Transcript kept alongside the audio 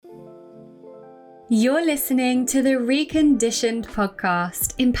You're listening to the Reconditioned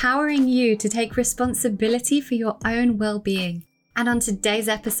podcast, empowering you to take responsibility for your own well-being. And on today's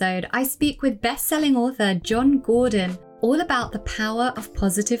episode, I speak with best-selling author Jon Gordon all about the power of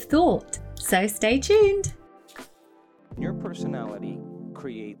positive thought. So stay tuned. Your personality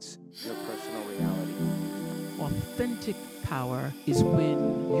creates your personal reality. Authentic power is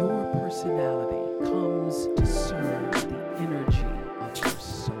when your personality comes to serve the energy of your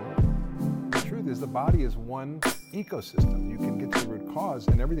soul. The truth is the body is one ecosystem. You can get to the root cause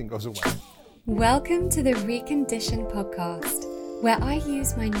and everything goes away. Welcome to the Reconditioned podcast, where I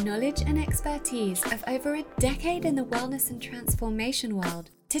use my knowledge and expertise of over a decade in the wellness and transformation world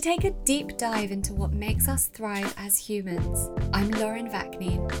to take a deep dive into what makes us thrive as humans. I'm Lauren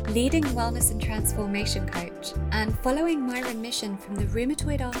Vaknin, leading wellness and transformation coach, and following my remission from the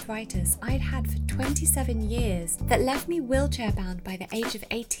rheumatoid arthritis I'd had for 27 years that left me wheelchair-bound by the age of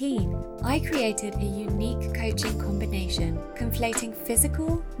 18, I created a unique coaching combination, conflating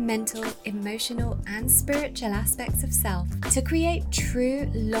physical, mental, emotional, and spiritual aspects of self to create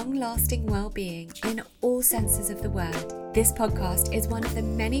true, long-lasting well-being in all senses of the word. This podcast is one of the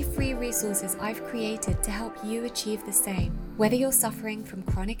many free resources I've created to help you achieve the same. Whether you're suffering from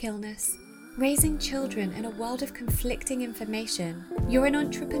chronic illness, raising children in a world of conflicting information, you're an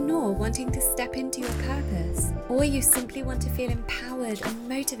entrepreneur wanting to step into your purpose, or you simply want to feel empowered and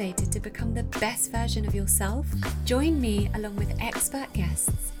motivated to become the best version of yourself, join me along with expert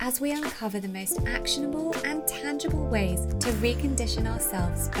guests as we uncover the most actionable and tangible ways to recondition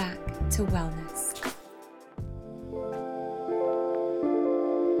ourselves back to wellness.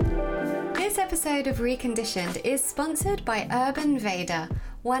 This episode of Reconditioned is sponsored by Urban Veda,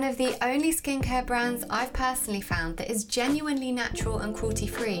 one of the only skincare brands I've personally found that is genuinely natural and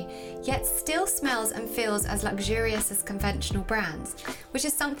cruelty-free, yet still smells and feels as luxurious as conventional brands, which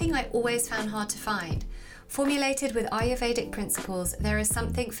is something I always found hard to find. Formulated with Ayurvedic principles, there is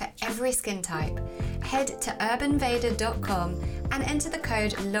something for every skin type. Head to urbanveda.com and enter the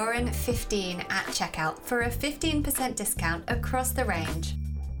code Lauren15 at checkout for a 15% discount across the range.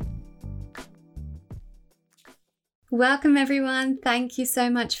 Welcome everyone. Thank you so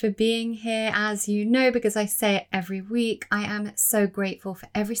much for being here. As you know, because I say it every week, I am so grateful for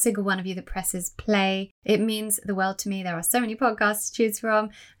every single one of you that presses play. It means the world to me. There are so many podcasts to choose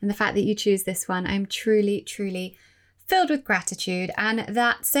from, and the fact that you choose this one, I'm truly filled with gratitude. And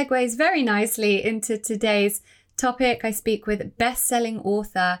that segues very nicely into today's topic. I speak with best-selling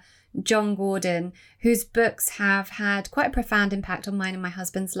author Jon Gordon, whose books have had quite a profound impact on mine and my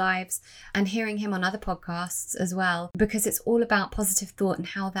husband's lives, and hearing him on other podcasts as well, because it's all about positive thought and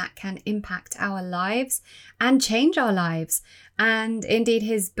how that can impact our lives and change our lives. And indeed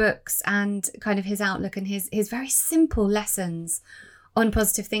his books and kind of his outlook and his very simple lessons on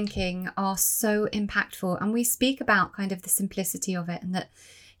positive thinking are so impactful. And we speak about kind of the simplicity of it, and that,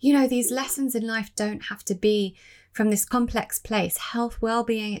 you know, these lessons in life don't have to be from this complex place. Health,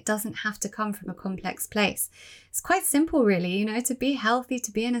 well-being, it doesn't have to come from a complex place. It's quite simple, really, you know, to be healthy,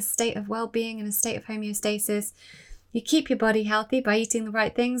 to be in a state of well-being, in a state of homeostasis. You keep your body healthy by eating the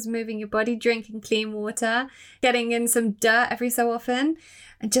right things, moving your body, drinking clean water, getting in some dirt every so often,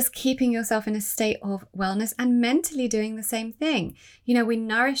 and just keeping yourself in a state of wellness, and mentally doing the same thing. You know, we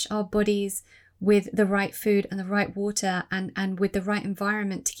nourish our bodies with the right food and the right water and with the right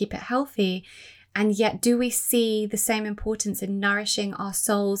environment to keep it healthy. And yet, do we see the same importance in nourishing our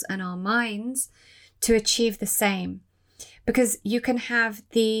souls and our minds to achieve the same? Because you can have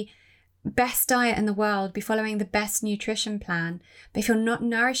the best diet in the world, be following the best nutrition plan, but if you're not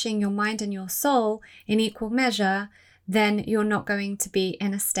nourishing your mind and your soul in equal measure, then you're not going to be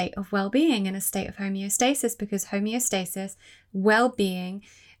in a state of well-being, in a state of homeostasis, because homeostasis, well-being,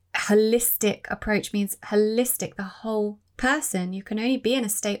 holistic approach means holistic, the whole person. You can only be in a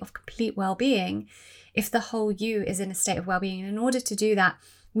state of complete well-being if the whole you is in a state of well-being. And in order to do that,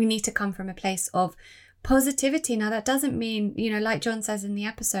 we need to come from a place of positivity. Now, that doesn't mean, you know, like Jon says in the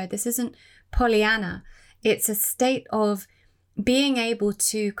episode, this isn't Pollyanna. It's a state of being able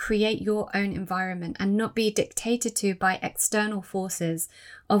to create your own environment and not be dictated to by external forces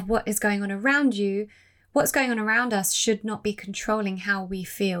of what is going on around you. What's going on around us should not be controlling how we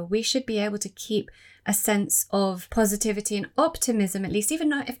feel. We should be able to keep a sense of positivity and optimism, at least,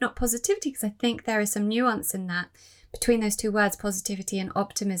 even if not positivity, because I think there is some nuance in that between those two words, positivity and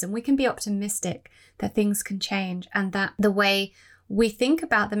optimism. We can be optimistic that things can change and that the way we think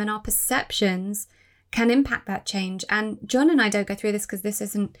about them and our perceptions can impact that change. And Jon and I don't go through this because this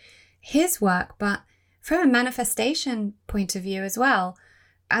isn't his work, but from a manifestation point of view as well,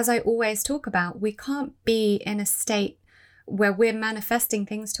 as I always talk about, we can't be in a state where we're manifesting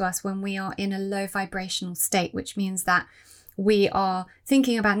things to us when we are in a low vibrational state, which means that we are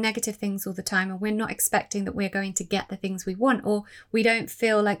thinking about negative things all the time, and we're not expecting that we're going to get the things we want, or we don't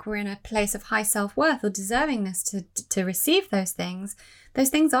feel like we're in a place of high self-worth or deservingness to receive those things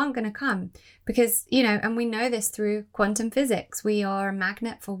aren't going to come because, and we know this through quantum physics. We are a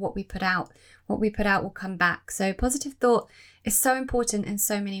magnet for what we put out. What we put out will come back. So positive thought is so important in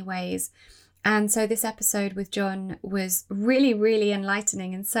so many ways. And so this episode with John was really, really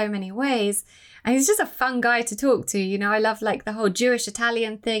enlightening in so many ways. And he's just a fun guy to talk to. I love like the whole Jewish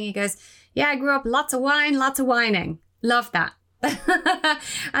Italian thing. He goes, yeah, I grew up lots of wine, lots of whining. Love that.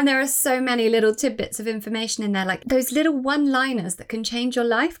 And there are so many little tidbits of information in there, like those little one-liners that can change your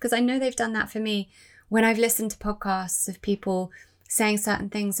life. Because I know they've done that for me when I've listened to podcasts of people saying certain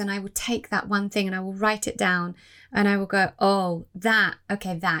things, and I will take that one thing and I will write it down and I will go, oh, that,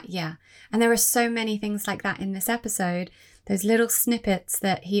 yeah. And there are so many things like that in this episode, those little snippets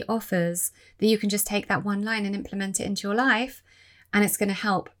that he offers that you can just take that one line and implement it into your life, and it's going to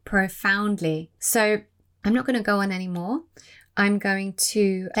help profoundly. So I'm not going to go on anymore. I'm going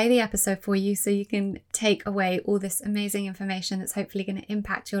to play the episode for you so you can take away all this amazing information that's hopefully going to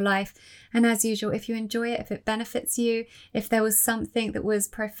impact your life. And as usual, if you enjoy it, if it benefits you, if there was something that was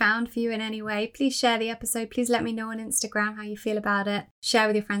profound for you in any way, please share the episode. Please let me know on Instagram how you feel about it. Share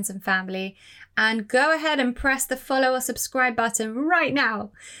with your friends and family. And go ahead and press the follow or subscribe button right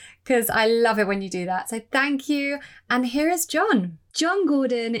now, because I love it when you do that. So thank you. And here is John. John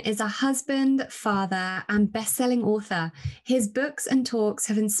Gordon is a husband, father, and best-selling author. His books and talks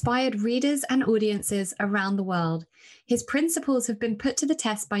have inspired readers and audiences around the world. His principles have been put to the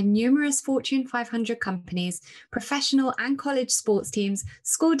test by numerous Fortune 500 companies, professional and college sports teams,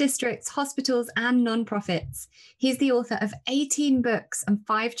 school districts, hospitals, and nonprofits. He's the author of 18 books and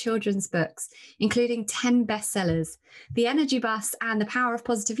 5 children's books, including 10 bestsellers. The Energy Bus and The Power of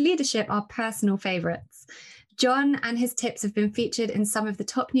Positive Leadership are personal favorites. John and his tips have been featured in some of the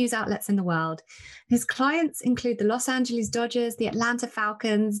top news outlets in the world. His clients include the Los Angeles Dodgers, the Atlanta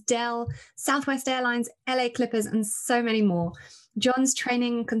Falcons, Dell, Southwest Airlines, LA Clippers, and so many more. John's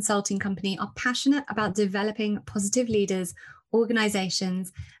training and consulting company are passionate about developing positive leaders,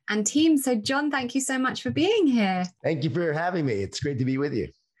 organizations, and teams. So John, thank you so much for being here. Thank you for having me. It's great to be with you.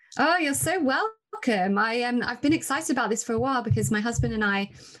 Oh, you're so welcome. I've been excited about this for a while because my husband and I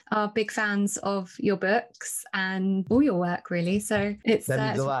are big fans of your books and all your work, really. So that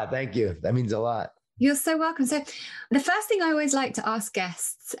means a lot. Thank you. That means a lot. You're so welcome. So the first thing I always like to ask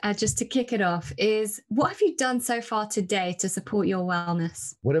guests, just to kick it off, is what have you done so far today to support your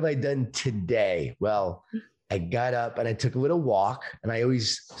wellness? What have I done today? Well, I got up and I took a little walk, and I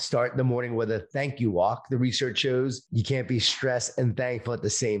always start the morning with a thank you walk. The research shows you can't be stressed and thankful at the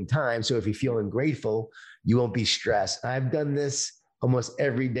same time. So if you're feeling grateful, you won't be stressed. I've done this almost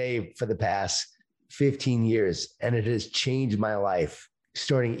every day for the past 15 years, and it has changed my life,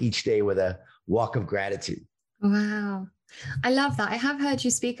 starting each day with a walk of gratitude. Wow. I love that. I have heard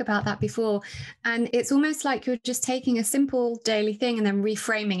you speak about that before. And it's almost like you're just taking a simple daily thing and then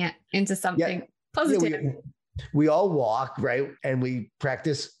reframing it into something positive. Yeah, we all walk, right? And we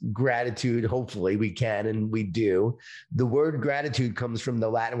practice gratitude. Hopefully we can, and we do. The word gratitude comes from the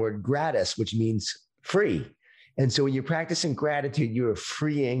Latin word gratis, which means free. And so when you're practicing gratitude, you're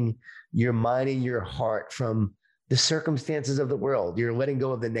freeing your mind and your heart from the circumstances of the world. You're letting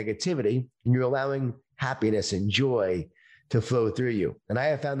go of the negativity, and you're allowing happiness and joy to flow through you. And I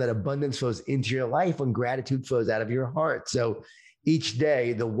have found that abundance flows into your life when gratitude flows out of your heart. So each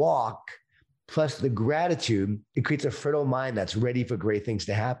day, the walk plus the gratitude, it creates a fertile mind that's ready for great things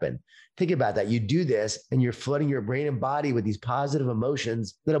to happen. Think about that. You do this and you're flooding your brain and body with these positive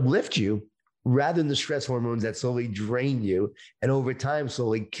emotions that uplift you rather than the stress hormones that slowly drain you and over time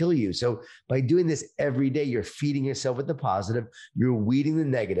slowly kill you. So by doing this every day, you're feeding yourself with the positive, you're weeding the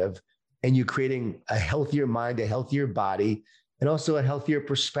negative, and you're creating a healthier mind, a healthier body, and also a healthier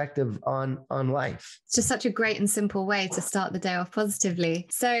perspective on life. It's just such a great and simple way to start the day off positively.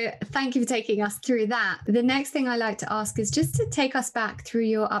 So thank you for taking us through that. The next thing I like to ask is just to take us back through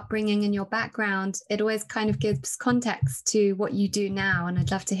your upbringing and your background. It always kind of gives context to what you do now. And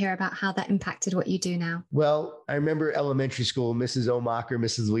I'd love to hear about how that impacted what you do now. Well, I remember elementary school, Mrs. Omacher,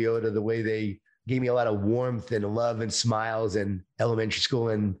 Mrs. Leota, the way they gave me a lot of warmth and love and smiles in elementary school,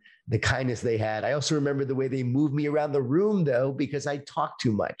 and the kindness they had. I also remember the way they moved me around the room, though, because I talked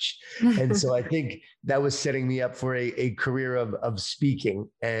too much. And so I think that was setting me up for a career of speaking.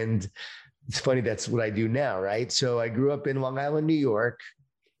 And it's funny, that's what I do now, right? So I grew up in Long Island, New York,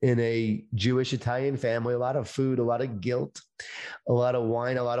 in a Jewish Italian family, a lot of food, a lot of guilt, a lot of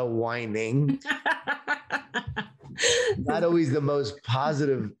wine, a lot of whining. Not always the most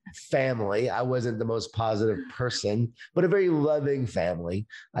positive family. I wasn't the most positive person, but a very loving family.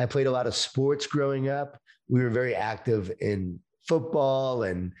 I played a lot of sports growing up. We were very active in football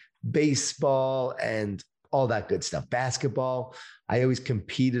and baseball and all that good stuff. Basketball. I always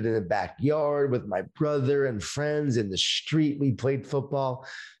competed in the backyard with my brother and friends in the street. We played football.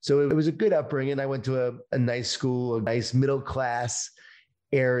 So it was a good upbringing. I went to a nice school, a nice middle class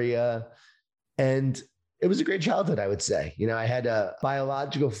area. And it was a great childhood, I would say. You know, I had a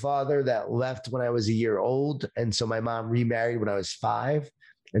biological father that left when I was a year old. And so my mom remarried when I was 5.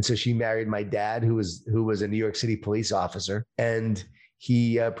 And so she married my dad, who was a New York City police officer. And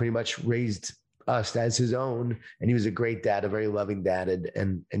he pretty much raised us as his own. And he was a great dad, a very loving dad,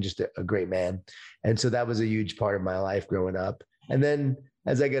 and just a great man. And so that was a huge part of my life growing up. And then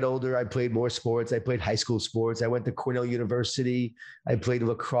as I get older, I played more sports. I played high school sports. I went to Cornell University. I played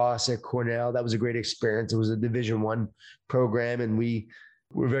lacrosse at Cornell. That was a great experience. It was a Division I program, and we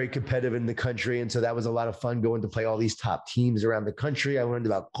were very competitive in the country. And so that was a lot of fun going to play all these top teams around the country. I learned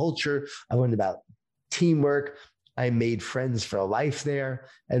about culture. I learned about teamwork. I made friends for life there.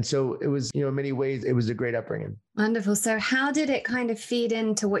 And so it was, in many ways, it was a great upbringing. Wonderful. So how did it kind of feed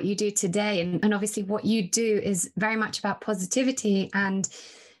into what you do today? And obviously what you do is very much about positivity. And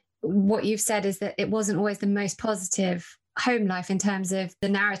what you've said is that it wasn't always the most positive home life in terms of the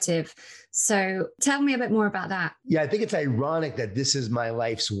narrative. So tell me a bit more about that. Yeah, I think it's ironic that this is my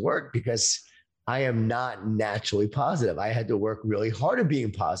life's work because I am not naturally positive. I had to work really hard at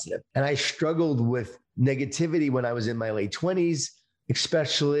being positive. And I struggled with negativity when I was in my late 20s,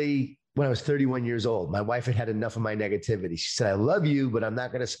 especially when I was 31 years old. My wife had had enough of my negativity. She said, I love you, but I'm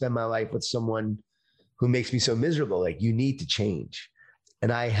not going to spend my life with someone who makes me so miserable. Like, you need to change.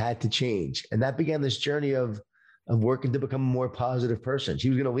 And I had to change. And that began this journey of working to become a more positive person. She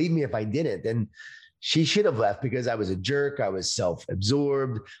was going to leave me if I didn't. And she should have left because I was a jerk. I was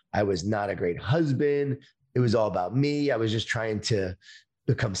self-absorbed. I was not a great husband. It was all about me. I was just trying to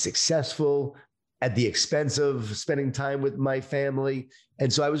become successful at the expense of spending time with my family.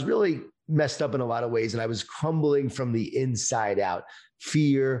 And so I was really messed up in a lot of ways. And I was crumbling from the inside out.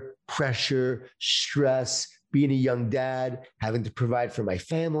 Fear, pressure, stress, being a young dad, having to provide for my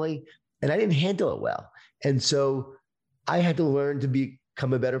family. And I didn't handle it well. And so I had to learn to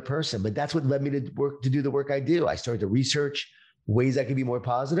become a better person. But that's what led me to do the work I do. I started to research ways I could be more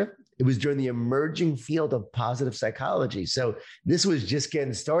positive. It was during the emerging field of positive psychology. So this was just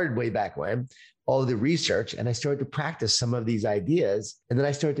getting started way back when, all the research, and I started to practice some of these ideas, and then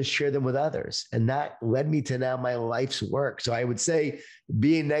I started to share them with others. And that led me to now my life's work. So I would say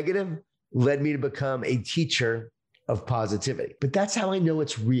being negative led me to become a teacher of positivity. But that's how I know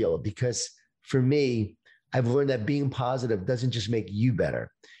it's real, because for me, I've learned that being positive doesn't just make you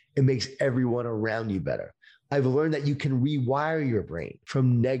better. It makes everyone around you better. I've learned that you can rewire your brain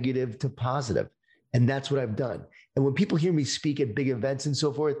from negative to positive. And that's what I've done. And when people hear me speak at big events and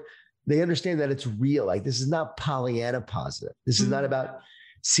so forth, they understand that it's real. Like, this is not Pollyanna positive. This is not about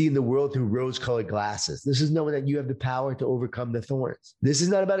seeing the world through rose-colored glasses. This is knowing that you have the power to overcome the thorns. This is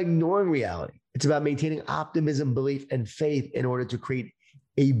not about ignoring reality. It's about maintaining optimism, belief, and faith in order to create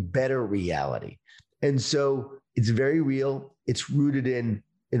a better reality. And so it's very real. It's rooted in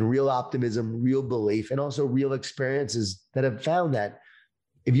real optimism, real belief, and also real experiences that have found that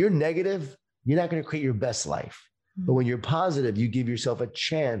if you're negative, you're not going to create your best life. But when you're positive, you give yourself a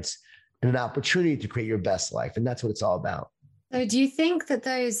chance and an opportunity to create your best life. And that's what it's all about. So do you think that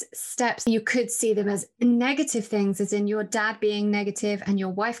those steps, you could see them as negative things, as in your dad being negative and your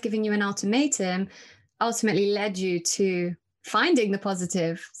wife giving you an ultimatum, ultimately led you to finding the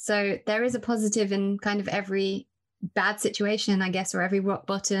positive? So there is a positive in kind of every bad situation, I guess, or every rock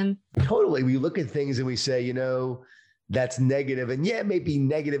bottom. Totally. We look at things and we say, that's negative. And yeah, it may be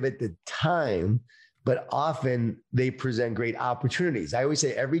negative at the time, but often they present great opportunities. I always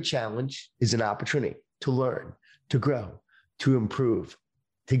say every challenge is an opportunity to learn, to grow, to improve,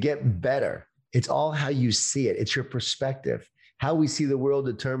 to get better. It's all how you see it. It's your perspective. How we see the world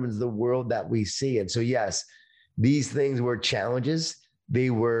determines the world that we see. And so, yes, these things were challenges. They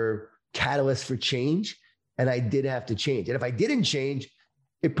were catalysts for change. And I did have to change. And if I didn't change,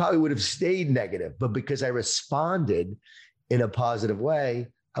 it probably would have stayed negative. But because I responded in a positive way,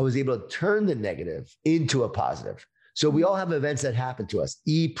 I was able to turn the negative into a positive. So we all have events that happen to us.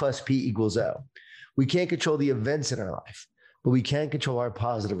 E plus P equals O. We can't control the events in our life, but we can control our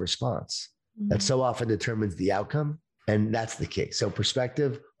positive response. That so often determines the outcome. And that's the key. So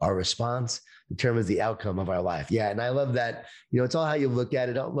perspective, our response determines the outcome of our life. Yeah. And I love that. It's all how you look at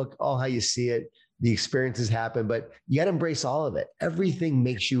it. Don't look all how you see it. The experiences happen, but you got to embrace all of it. Everything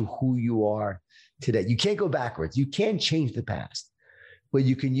makes you who you are today. You can't go backwards. You can't change the past, but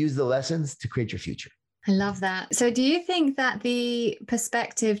you can use the lessons to create your future. I love that. So do you think that the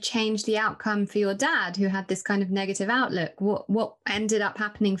perspective changed the outcome for your dad, who had this kind of negative outlook? What ended up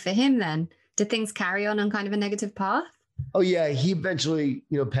happening for him then? Did things carry on kind of a negative path? Oh yeah, he eventually,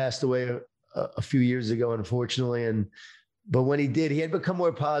 passed away a few years ago, unfortunately. But when he did, he had become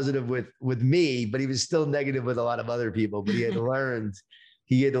more positive with me, but he was still negative with a lot of other people. But he had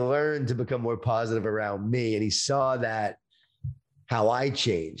learned to become more positive around me, and he saw that how I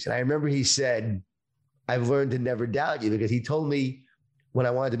changed. And I remember he said, "I've learned to never doubt you," because he told me when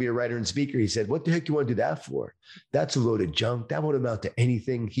I wanted to be a writer and speaker, he said, "What the heck do you want to do that for? That's a load of junk. That won't amount to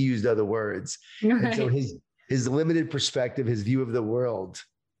anything." He used other words. Right. And so his limited perspective, his view of the world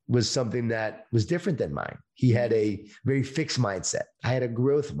was something that was different than mine. He had a very fixed mindset. I had a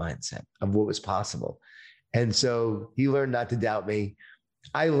growth mindset of what was possible. And so he learned not to doubt me.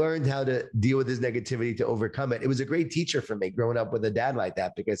 I learned how to deal with his negativity, to overcome it. It was a great teacher for me growing up with a dad like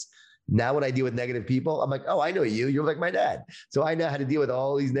that, because now when I deal with negative people, I'm like, oh, I know you. You're like my dad. So I know how to deal with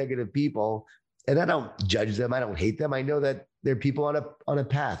all these negative people, and I don't judge them. I don't hate them. I know that they're people on a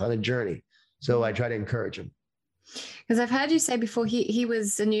path, on a journey. So I try to encourage them. Because I've heard you say before, he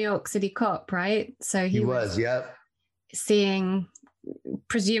was a New York City cop, right? So he was seeing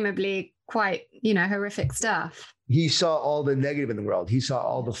presumably quite, horrific stuff. He saw all the negative in the world. He saw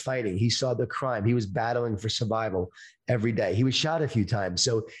all the fighting. He saw the crime. He was battling for survival every day. He was shot a few times.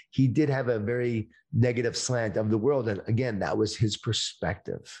 So he did have a very negative slant of the world. And again, that was his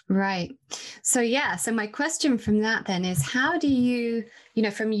perspective. Right. So my question from that then is, how do you,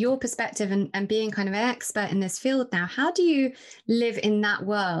 from your perspective and being kind of an expert in this field now, how do you live in that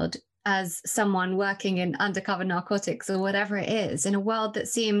world as someone working in undercover narcotics or whatever it is, in a world that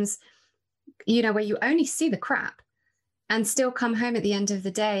seems, where you only see the crap, and still come home at the end of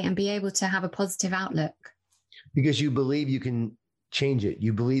the day and be able to have a positive outlook? Because you believe you can change it.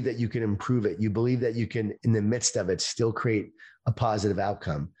 You believe that you can improve it. You believe that you can, in the midst of it, still create a positive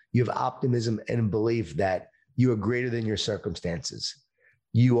outcome. You have optimism and belief that you are greater than your circumstances.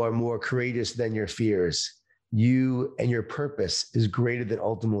 You are more courageous than your fears. You and your purpose is greater than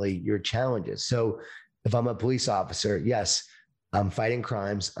ultimately your challenges. So if I'm a police officer, yes, I'm fighting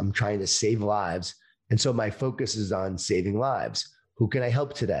crimes. I'm trying to save lives. And so my focus is on saving lives. Who can I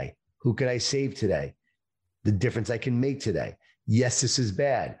help today? Who can I save today? The difference I can make today. Yes, this is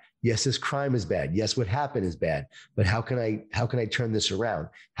bad. Yes, this crime is bad. Yes, what happened is bad. But how can I turn this around?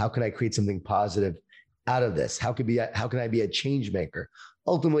 How can I create something positive out of this? How can I be a change maker?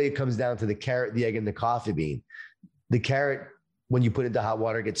 Ultimately, it comes down to the carrot, the egg, and the coffee bean. The carrot, when you put it into hot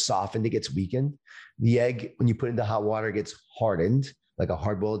water, gets softened, it gets weakened. The egg, when you put it into hot water, gets hardened, like a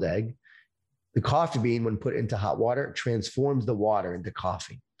hard-boiled egg. The coffee bean, when put into hot water, transforms the water into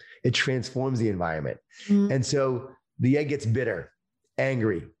coffee. It transforms the environment. Mm-hmm. And so the egg gets bitter,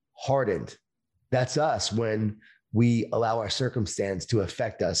 angry, hardened. That's us when we allow our circumstance to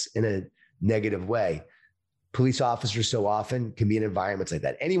affect us in a negative way. Police officers so often can be in environments like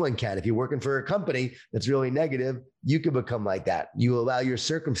that. Anyone can. If you're working for a company that's really negative, you can become like that. You allow your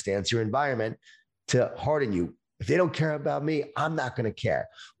circumstance, your environment to harden you. If they don't care about me, I'm not going to care.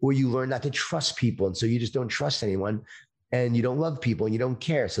 Or you learn not to trust people. And so you just don't trust anyone, and you don't love people, and you don't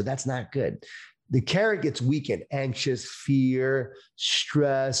care. So that's not good. The carrot gets weakened, anxious, fear,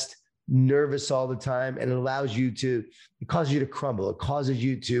 stressed, nervous all the time. And it causes you to crumble. It causes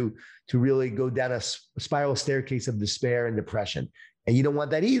you to really go down a spiral staircase of despair and depression. And you don't want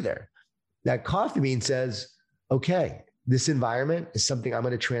that either. That coffee bean says, okay, this environment is something I'm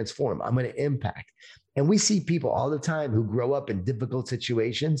going to transform. I'm going to impact. And we see people all the time who grow up in difficult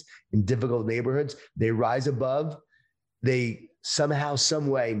situations, in difficult neighborhoods. They rise above, they somehow, some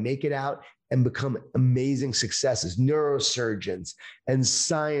way make it out and become amazing successes, neurosurgeons and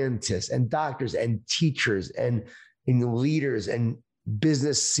scientists and doctors and teachers and leaders and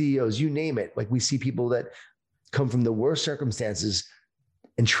business CEOs, you name it. Like, we see people that come from the worst circumstances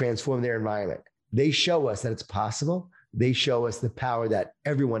and transform their environment. They show us that it's possible. They show us the power that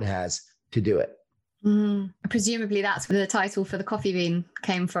everyone has to do it. Presumably that's where the title for the coffee bean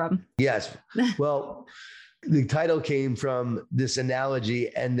came from. Yes. Well, the title came from this analogy.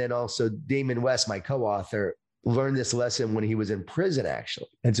 And then also Damon West, my co-author, learned this lesson when he was in prison, actually.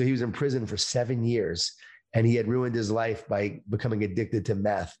 And so he was in prison for 7 years, and he had ruined his life by becoming addicted to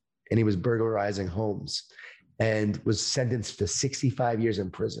meth. And he was burglarizing homes and was sentenced to 65 years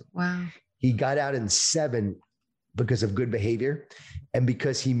in prison. Wow. He got out in 7 because of good behavior. And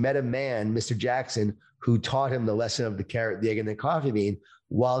because he met a man, Mr. Jackson, who taught him the lesson of the carrot, the egg, and the coffee bean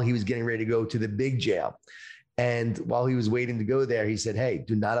while he was getting ready to go to the big jail. And while he was waiting to go there, he said, hey,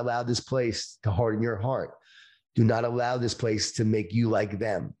 do not allow this place to harden your heart. Do not allow this place to make you like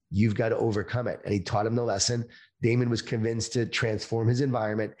them. You've got to overcome it. And he taught him the lesson. Damon was convinced to transform his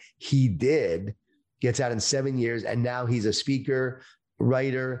environment. He did, gets out in 7 years. And now he's a speaker,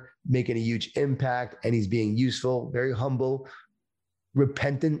 writer, making a huge impact. And he's being useful, very humble,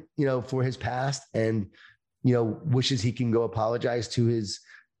 repentant, for his past, and, wishes he can go apologize to his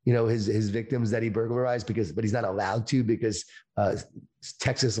victims that he burglarized but he's not allowed to because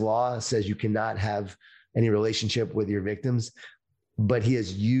Texas law says you cannot have any relationship with your victims. But he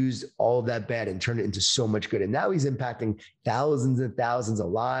has used all of that bad and turned it into so much good. And now he's impacting thousands and thousands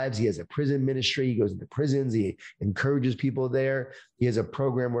of lives. He has a prison ministry. He goes into prisons. He encourages people there. He has a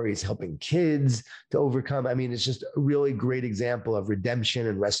program where he's helping kids to overcome. I mean, it's just a really great example of redemption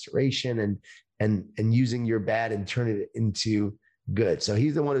and restoration and using your bad and turning it into good. So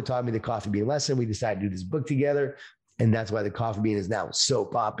he's the one who taught me the Coffee Bean lesson. We decided to do this book together. And that's why the Coffee Bean is now so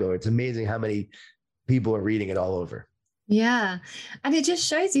popular. It's amazing how many people are reading it all over. Yeah. And it just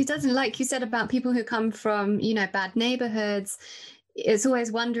shows you, doesn't, like you said about people who come from, bad neighborhoods, it's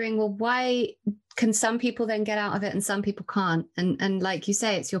always wondering, well, why can some people then get out of it and some people can't? And like you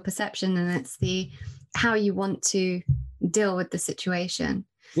say, it's your perception and it's how you want to deal with the situation.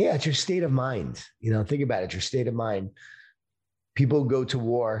 Yeah. It's your state of mind. Think about it. Your state of mind. People go to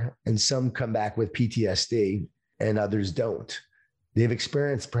war and some come back with PTSD and others don't. They've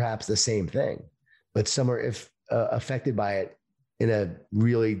experienced perhaps the same thing, but some are affected by it in a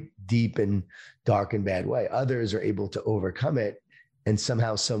really deep and dark and bad way. Others are able to overcome it and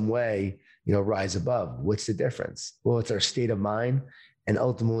somehow, some way, rise above. What's the difference? Well, it's our state of mind and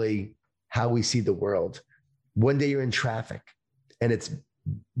ultimately how we see the world. One day you're in traffic and it's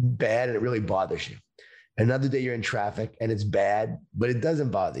bad and it really bothers you. Another day you're in traffic and it's bad, but it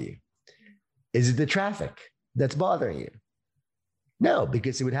doesn't bother you. Is it the traffic that's bothering you? No,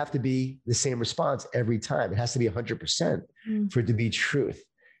 because it would have to be the same response every time. It has to be 100% for it to be truth.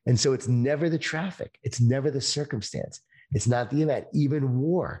 And so it's never the traffic. It's never the circumstance. It's not the event, even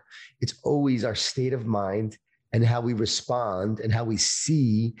war. It's always our state of mind and how we respond and how we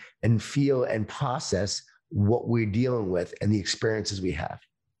see and feel and process what we're dealing with and the experiences we have.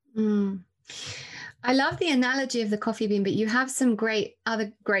 I love the analogy of the coffee bean, but you have some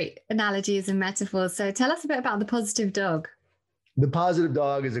other great analogies and metaphors. So tell us a bit about the positive dog. The positive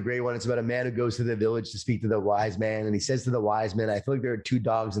dog is a great one. It's about a man who goes to the village to speak to the wise man. And he says to the wise man, I feel like there are two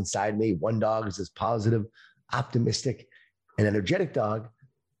dogs inside me. One dog is this positive, optimistic, and energetic dog.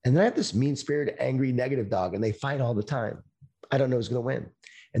 And then I have this mean-spirited, angry, negative dog, and they fight all the time. I don't know who's going to win.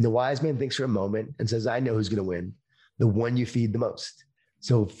 And the wise man thinks for a moment and says, I know who's going to win, the one you feed the most.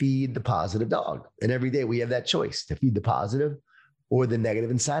 So feed the positive dog. And every day we have that choice to feed the positive or the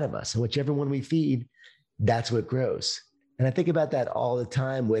negative inside of us. And whichever one we feed, that's what grows. And I think about that all the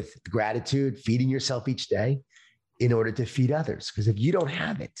time with gratitude, feeding yourself each day in order to feed others. Because if you don't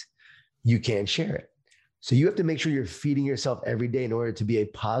have it, you can't share it. So you have to make sure you're feeding yourself every day in order to be a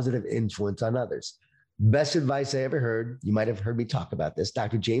positive influence on others. Best advice I ever heard, you might have heard me talk about this,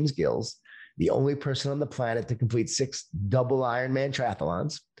 Dr. James Gills, the only person on the planet to complete 6 double Ironman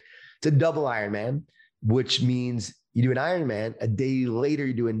triathlons. It's a double Ironman, which means you do an Ironman, a day later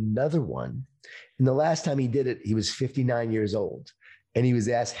you do another one. And the last time he did it, he was 59 years old. And he was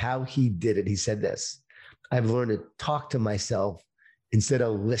asked how he did it. He said this, I've learned to talk to myself instead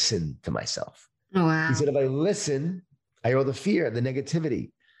of listen to myself. Oh, wow. He said, if I listen, I hear all the fear, the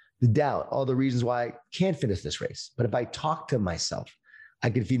negativity, the doubt, all the reasons why I can't finish this race. But if I talk to myself, I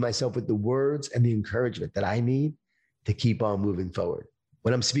can feed myself with the words and the encouragement that I need to keep on moving forward.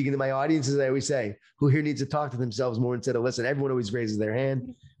 When I'm speaking to my audiences, I always say, who here needs to talk to themselves more instead of listen? Everyone always raises their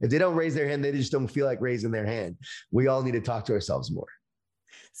hand. If they don't raise their hand, they just don't feel like raising their hand. We all need to talk to ourselves more.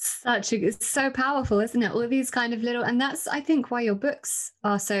 It's so powerful, isn't it? All these kind of little, and that's, I think, why your books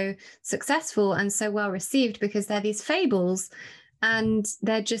are so successful and so well received, because they're these fables and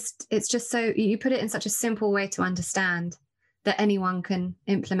it's just so, you put it in such a simple way to understand that anyone can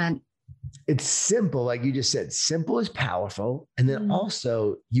implement. It's simple, like you just said, simple is powerful. And then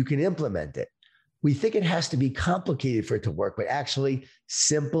also you can implement it. We think it has to be complicated for it to work, but actually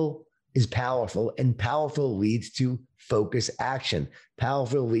simple is powerful, and powerful leads to focus action.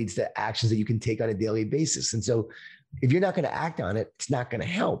 Powerful leads to actions that you can take on a daily basis. And so if you're not going to act on it, it's not going to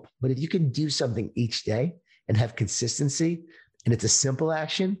help. But if you can do something each day and have consistency, and it's a simple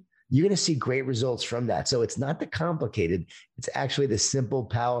action, you're going to see great results from that. So it's not the complicated, it's actually the simple,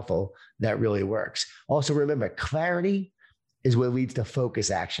 powerful that really works. Also remember, clarity is what leads to focus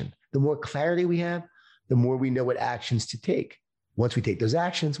action. The more clarity we have, the more we know what actions to take. Once we take those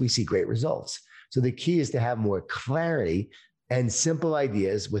actions, we see great results. So the key is to have more clarity, and simple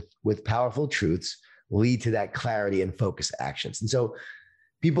ideas with powerful truths lead to that clarity and focused actions. And so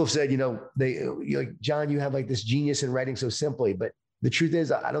people have said, you're like, John, you have like this genius in writing so simply, but the truth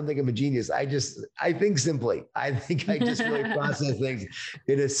is, I don't think I'm a genius. I think simply. I think I just really process things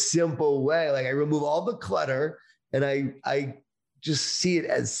in a simple way. Like I remove all the clutter, and I just see it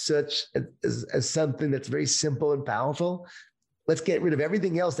as something that's very simple and powerful. Let's get rid of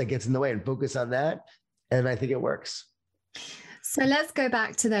everything else that gets in the way and focus on that. And I think it works. So let's go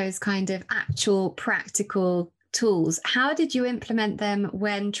back to those kind of actual practical tools. How did you implement them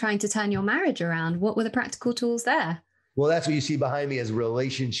when trying to turn your marriage around? What were the practical tools there? Well, that's what you see behind me as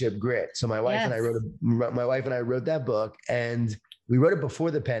relationship grit. So my wife and I wrote that book, and we wrote it before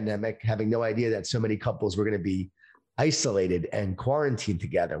the pandemic, having no idea that so many couples were going to be isolated and quarantined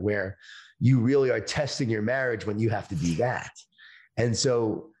together, where you really are testing your marriage when you have to do that. And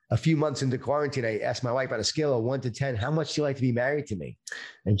so a few months into quarantine, I asked my wife on a scale of 1 to 10, how much do you like to be married to me?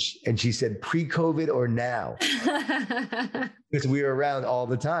 And she said, pre-COVID or now? Because we were around all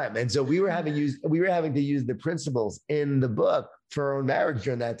the time. And so we were having to use the principles in the book for our own marriage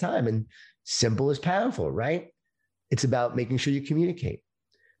during that time. And simple is powerful, right? It's about making sure you communicate,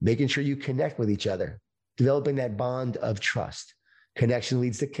 making sure you connect with each other, developing that bond of trust. Connection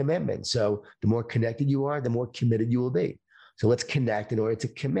leads to commitment. So the more connected you are, the more committed you will be. So let's connect in order to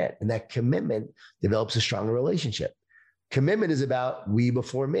commit. And that commitment develops a stronger relationship. Commitment is about we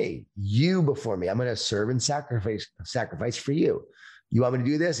before me, you before me. I'm going to serve and sacrifice for you. You want me to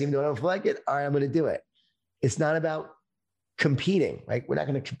do this, even though I don't feel like it? All right, I'm going to do it. It's not about competing, right? We're not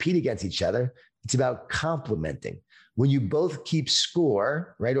going to compete against each other. It's about complementing. When you both keep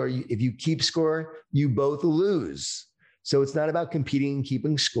score, right? Or if you keep score, you both lose. So it's not about competing and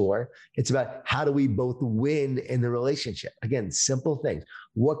keeping score. It's about how do we both win in the relationship? Again, simple things.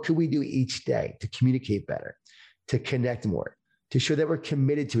 What could we do each day to communicate better, to connect more, to show that we're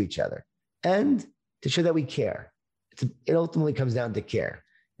committed to each other, and to show that we care? It ultimately comes down to care.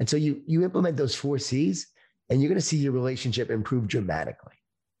 And so you implement those 4 C's, and you're going to see your relationship improve dramatically.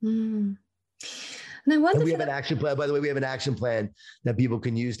 Mm. And we have an action plan. By the way, we have an action plan that people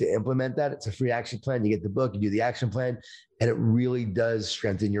can use to implement that. It's a free action plan. You get the book, you do the action plan, and it really does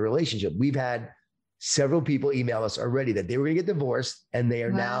strengthen your relationship. We've had several people email us already that they were going to get divorced, and they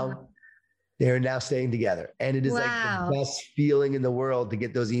are now staying together. And it is like the best feeling in the world to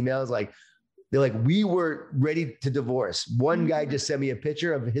get those emails. Like they're like, we were ready to divorce. One guy just sent me a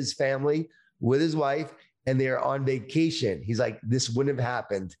picture of his family with his wife, and they are on vacation. He's like, this wouldn't have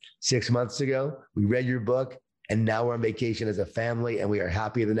happened 6 months ago. We read your book, and now we're on vacation as a family, and we are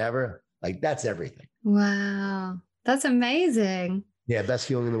happier than ever. Like, that's everything. Wow. That's amazing. Yeah, best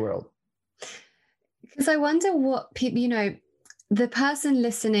feeling in the world. Because I wonder what people, the person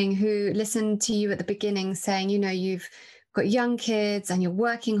listening who listened to you at the beginning saying, you've got young kids and you're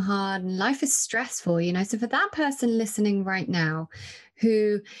working hard and life is stressful, so for that person listening right now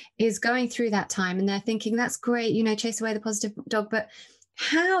who is going through that time and they're thinking, that's great, chase away the positive dog, but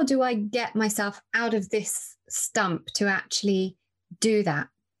how do I get myself out of this stump to actually do that?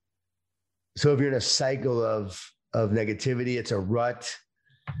 So if you're in a cycle of negativity, it's a rut,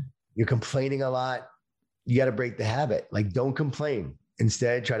 you're complaining a lot, you got to break the habit. Like, don't complain.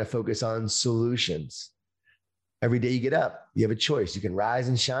 Instead, try to focus on solutions. Every day you get up, you have a choice. You can rise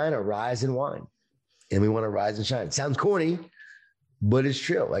and shine or rise and whine. And we want to rise and shine. It sounds corny, but it's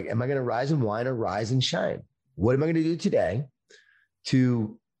true. Like, am I going to rise and whine or rise and shine? What am I going to do today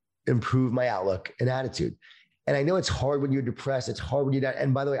to improve my outlook and attitude? And I know it's hard when you're depressed. It's hard when you're down.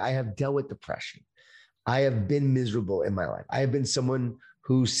 And by the way, I have dealt with depression. I have been miserable in my life. I have been someone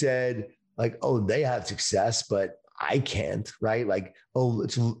who said, like, oh, they have success, but I can't, right? Like, oh,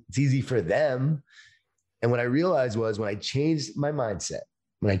 it's easy for them. And what I realized was when I changed my mindset,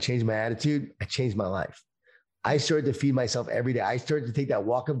 when I changed my attitude, I changed my life. I started to feed myself every day. I started to take that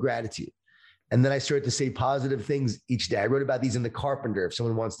walk of gratitude. And then I started to say positive things each day. I wrote about these in The Carpenter. If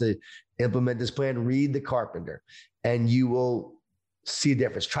someone wants to implement this plan, read The Carpenter and you will see a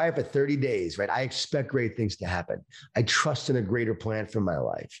difference. Try it for 30 days, right? I expect great things to happen. I trust in a greater plan for my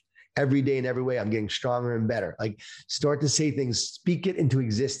life. Every day in every way, I'm getting stronger and better. Like, start to say things, speak it into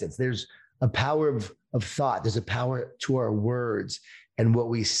existence. There's a power of thought. There's a power to our words and what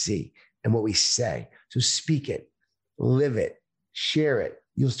we see and what we say. So speak it, live it, share it.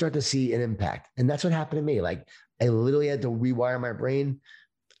 You'll start to see an impact. And that's what happened to me. Like, I literally had to rewire my brain.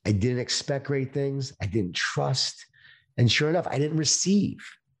 I didn't expect great things. I didn't trust. And sure enough, I didn't receive.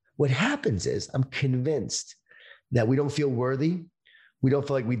 What happens is I'm convinced that we don't feel worthy. We don't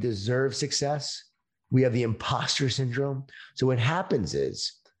feel like we deserve success. We have the imposter syndrome. So what happens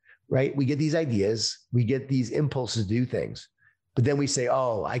is right? We get these ideas, we get these impulses to do things, but then we say,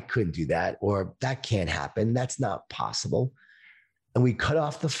 oh, I couldn't do that, or that can't happen. That's not possible. And we cut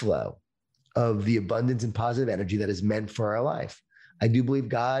off the flow of the abundance and positive energy that is meant for our life. I do believe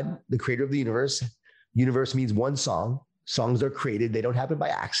God, the creator of the universe means one song. Songs are created. They don't happen by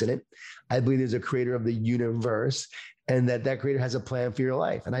accident. I believe there's a creator of the universe and that creator has a plan for your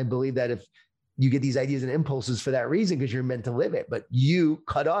life. And I believe that if you get these ideas and impulses for that reason, because you're meant to live it, but you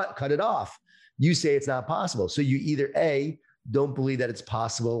cut it off. You say it's not possible. So you either A, don't believe that it's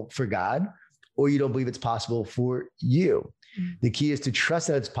possible for God, or you don't believe it's possible for you. The key is to trust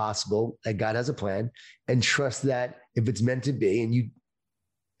that it's possible, that God has a plan, and trust that if it's meant to be, and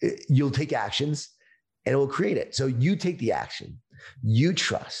you'll take actions and it will create it. So you take the action, you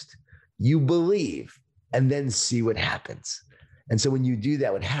trust, you believe, and then see what happens. And so when you do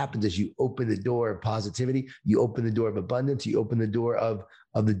that, what happens is you open the door of positivity, you open the door of abundance, you open the door of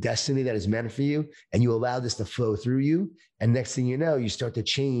the destiny that is meant for you, and you allow this to flow through you. And next thing you know, you start to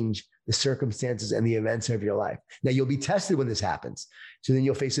change the circumstances and the events of your life. Now you'll be tested when this happens. So then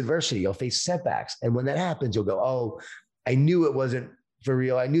you'll face adversity, you'll face setbacks. And when that happens, you'll go, oh, I knew it wasn't for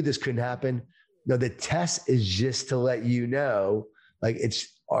real. I knew this couldn't happen. No, the test is just to let you know, like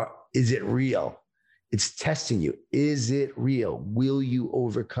is it real? It's testing you. Is it real? Will you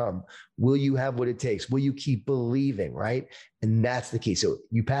overcome? Will you have what it takes? Will you keep believing, right? And that's the key. So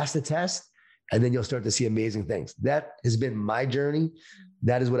you pass the test, and then you'll start to see amazing things. That has been my journey.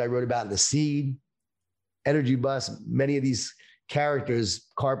 That is what I wrote about in The Seed, Energy Bus. Many of these characters,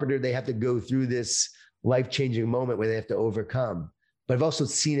 Carpenter, they have to go through this life-changing moment where they have to overcome. But I've also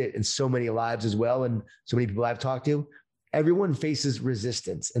seen it in so many lives as well, and so many people I've talked to. Everyone faces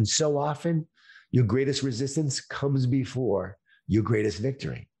resistance. And so often, your greatest resistance comes before your greatest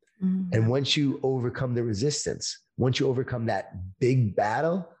victory. Mm-hmm. And once you overcome the resistance, once you overcome that big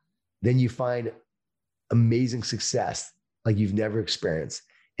battle, then you find amazing success like you've never experienced.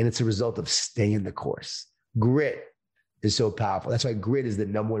 And it's a result of staying the course. Grit is so powerful. That's why grit is the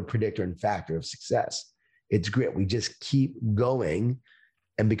number one predictor and factor of success. It's grit. We just keep going.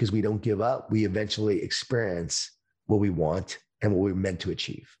 And because we don't give up, we eventually experience what we want and what we're meant to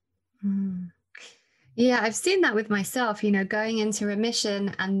achieve. Mm. Yeah, I've seen that with myself, going into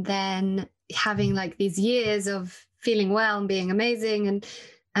remission and then having like these years of feeling well and being amazing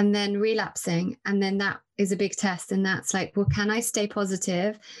and then relapsing. And then that is a big test. And that's like, well, can I stay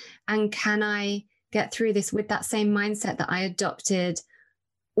positive? And can I get through this with that same mindset that I adopted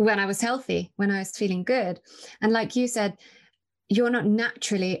when I was healthy, when I was feeling good? And like you said, you're not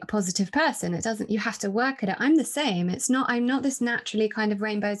naturally a positive person. You have to work at it. I'm the same. I'm not this naturally kind of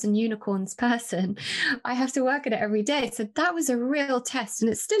rainbows and unicorns person. I have to work at it every day. So that was a real test.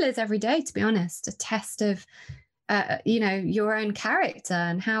 And it still is every day, to be honest, a test of, your own character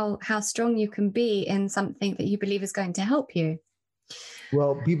and how strong you can be in something that you believe is going to help you.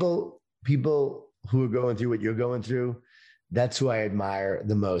 Well, people who are going through what you're going through, that's who I admire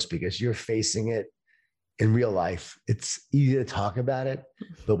the most, because you're facing it in real life. It's easy to talk about it,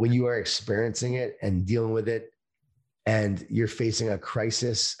 but when you are experiencing it and dealing with it, and you're facing a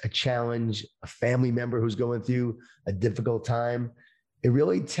crisis, a challenge, a family member who's going through a difficult time, it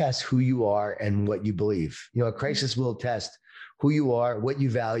really tests who you are and what you believe. A crisis will test who you are, what you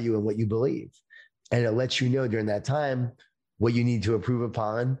value, and what you believe. And it lets you know during that time what you need to improve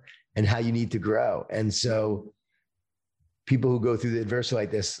upon and how you need to grow. And so people who go through the adversity like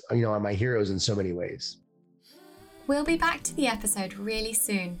this, are my heroes in so many ways. We'll be back to the episode really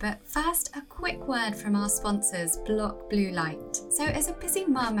soon, but first, a quick word from our sponsors, Block Blue Light. So as a busy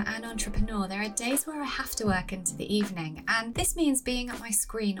mum and entrepreneur, there are days where I have to work into the evening, and this means being at my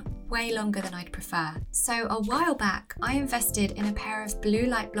screen way longer than I'd prefer. So a while back, I invested in a pair of blue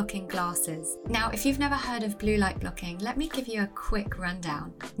light blocking glasses. Now, if you've never heard of blue light blocking, let me give you a quick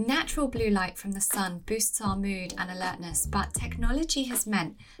rundown. Natural blue light from the sun boosts our mood and alertness, but technology has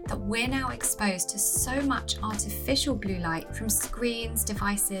meant that we're now exposed to so much artificial blue light from screens,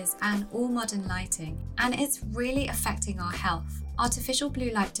 devices, and all modern lighting, and it's really affecting our health. Artificial blue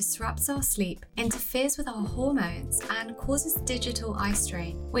light disrupts our sleep, interferes with our hormones, and causes digital eye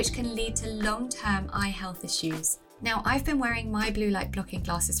strain, which can lead to long-term eye health issues. Now, I've been wearing my blue light blocking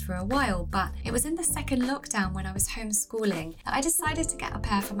glasses for a while, but it was in the second lockdown when I was homeschooling that I decided to get a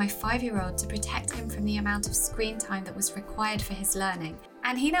pair for my 5-year-old to protect him from the amount of screen time that was required for his learning.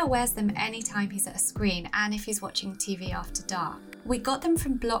 And he now wears them anytime he's at a screen and if he's watching TV after dark. We got them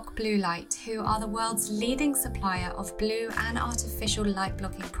from Block Blue Light, who are the world's leading supplier of blue and artificial light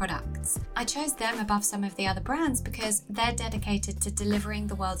blocking products. I chose them above some of the other brands because they're dedicated to delivering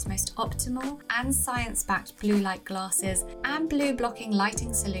the world's most optimal and science-backed blue light glasses and blue blocking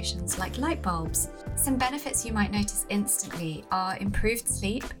lighting solutions like light bulbs. Some benefits you might notice instantly are improved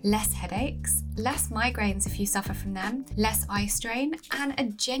sleep, less headaches, less migraines if you suffer from them, less eye strain, and a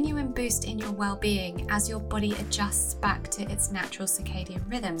genuine boost in your well-being as your body adjusts back to its natural circadian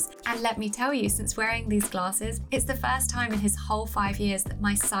rhythms. And let me tell you, since wearing these glasses, it's the first time in his whole 5 years that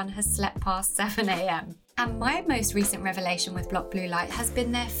my son has slept past 7 a.m. And my most recent revelation with Block Blue Light has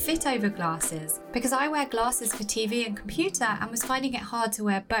been their fit over glasses, because I wear glasses for TV and computer and was finding it hard to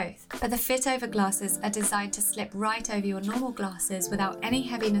wear both. But the fit over glasses are designed to slip right over your normal glasses without any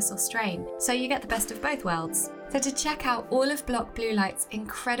heaviness or strain, so you get the best of both worlds. So to check out all of Block Blue Light's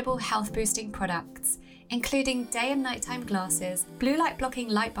incredible health boosting products, including day and nighttime glasses, blue light blocking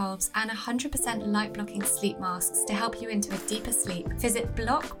light bulbs, and 100% light blocking sleep masks to help you into a deeper sleep, visit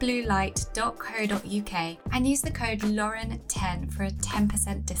blockbluelight.co.uk and use the code Lauren10 for a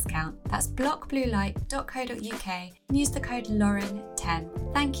 10% discount. That's blockbluelight.co.uk and use the code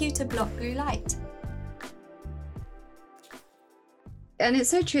Lauren10. Thank you to Block Blue Light. And it's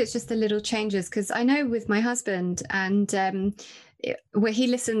so true, it's just the little changes, because I know with my husband and where he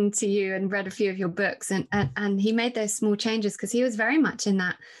listened to you and read a few of your books and he made those small changes because he was very much in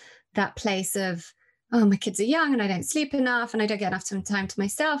that place of, oh, my kids are young and I don't sleep enough and I don't get enough time to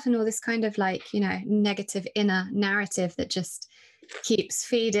myself, and all this kind of like, negative inner narrative that just keeps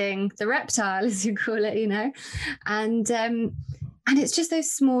feeding the reptile, as you call it, and it's just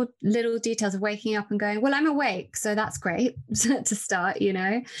those small little details of waking up and going, well, I'm awake, so that's great to start,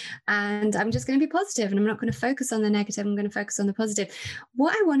 and I'm just going to be positive and I'm not going to focus on the negative. I'm going to focus on the positive.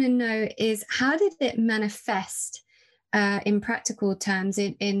 What I want to know is, how did it manifest in practical terms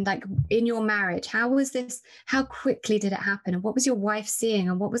in your marriage? How quickly did it happen? And what was your wife seeing?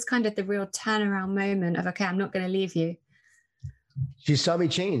 And what was kind of the real turnaround moment of, okay, I'm not going to leave you? She saw me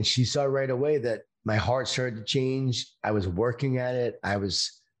change. She saw right away that my heart started to change. I was working at it. I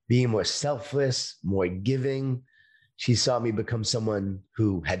was being more selfless, more giving. She saw me become someone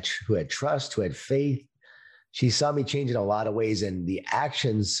who had trust, who had faith. She saw me change in a lot of ways, and the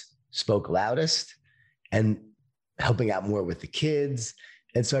actions spoke loudest, and helping out more with the kids.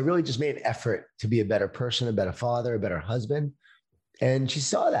 And so I really just made an effort to be a better person, a better father, a better husband. And she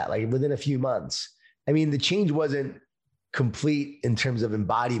saw that like within a few months. I mean, the change wasn't complete in terms of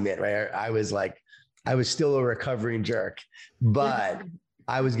embodiment, right? I was still a recovering jerk, but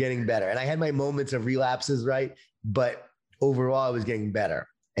I was getting better. And I had my moments of relapses, right? But overall, I was getting better.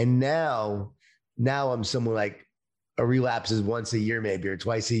 And now I'm someone like a relapse is once a year, maybe, or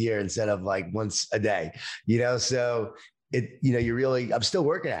twice a year instead of like once a day, so I'm still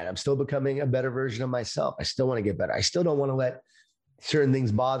working at it. I'm still becoming a better version of myself. I still want to get better. I still don't want to let certain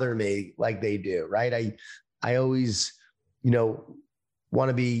things bother me like they do, right? I always, want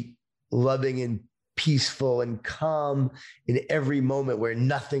to be loving and peaceful and calm in every moment where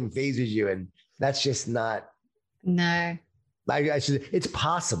nothing phases you. And that's just not. No. It's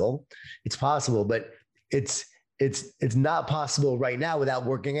possible, but it's not possible right now without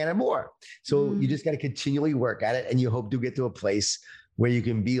working at it more. So you just got to continually work at it, and you hope to get to a place where you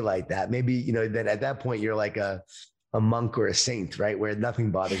can be like that. Maybe, then at that point you're like a monk or a saint, right? Where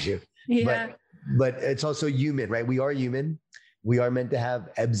nothing bothers you. Yeah. But it's also human, right? We are human. We are meant to have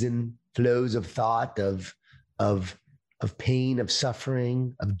ebbs and flows of thought, of pain, of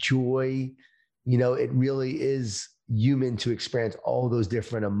suffering, of joy. It really is human to experience all those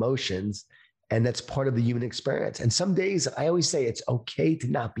different emotions. And that's part of the human experience. And some days I always say it's okay to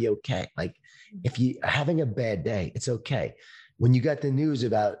not be okay. Like if you're having a bad day, it's okay. When you got the news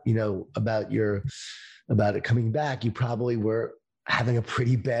about it coming back, you probably were having a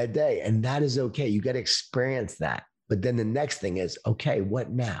pretty bad day, and that is okay. You got to experience that. But then the next thing is, okay, what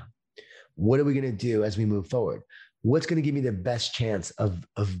now? What are we going to do as we move forward? What's going to give me the best chance of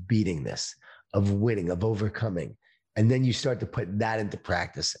beating this, of winning, of overcoming? And then you start to put that into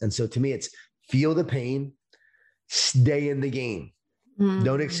practice. And so to me, it's feel the pain, stay in the game.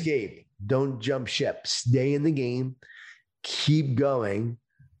 Don't escape. Don't jump ship. Stay in the game. Keep going.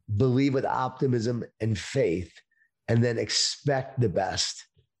 Believe with optimism and faith, and then expect the best.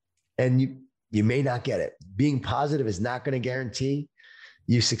 And you may not get it. Being positive is not going to guarantee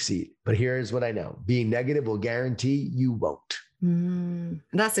you succeed. But here's what I know. Being negative will guarantee you won't.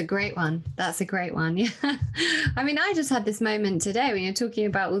 That's a great one. That's a great one. Yeah. I mean, I just had this moment today when you're talking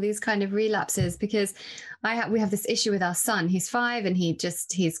about all these kind of relapses, because we have this issue with our son. He's 5 and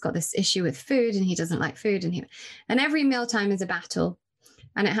he's got this issue with food, and he doesn't like food, and every mealtime is a battle,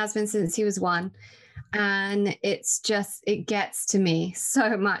 and it has been since he was 1. And it gets to me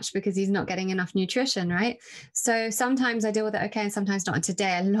so much because he's not getting enough nutrition, right? So sometimes I deal with it okay, and sometimes not. And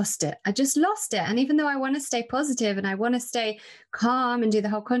today I lost it. I just lost it. And even though I want to stay positive and I want to stay calm and do the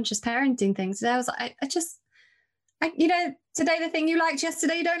whole conscious parenting thing, today I was like, today the thing you liked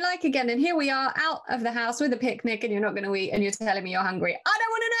yesterday you don't like again. And here we are out of the house with a picnic, and you're not going to eat, and you're telling me you're hungry. I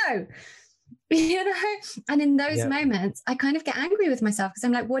don't want to know. And in those moments, I kind of get angry with myself because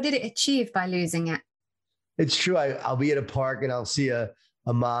I'm like, what did it achieve by losing it? It's true. I'll be at a park and I'll see a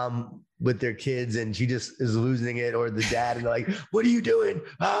mom with their kids, and she just is losing it, or the dad, and they're like, what are you doing?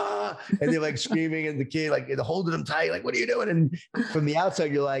 Ah, and they're like screaming, and the kid like holding them tight, like, what are you doing? And from the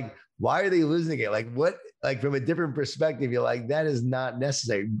outside, you're like, why are they losing it? Like, what? Like, from a different perspective, you're like, that is not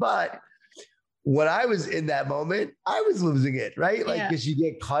necessary. But when I was in that moment, I was losing it, right? Like, because you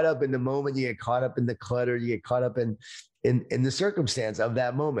get caught up in the moment, you get caught up in the clutter, you get caught up in the circumstance of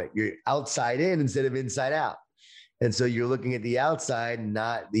that moment. You're outside in instead of inside out. And so you're looking at the outside,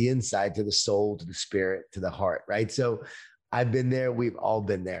 not the inside, to the soul, to the spirit, to the heart, right? So I've been there. We've all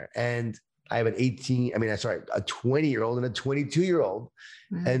been there. And I have a 20-year-old and a 22-year-old.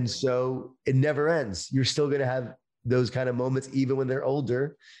 Wow. And so it never ends. You're still going to have those kind of moments, even when they're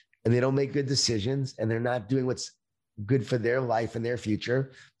older and they don't make good decisions and they're not doing what's good for their life and their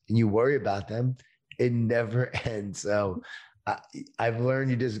future. And you worry about them. It never ends. So I've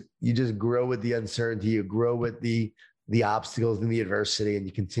learned you just grow with the uncertainty, you grow with the obstacles and the adversity, and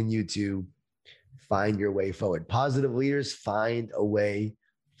you continue to find your way forward. Positive leaders find a way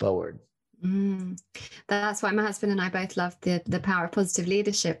forward. That's why my husband and I both love the power of positive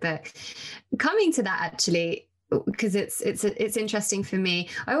leadership. But coming to that, actually, because it's interesting for me,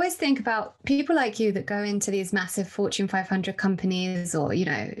 I always think about people like you that go into these massive Fortune 500 companies, or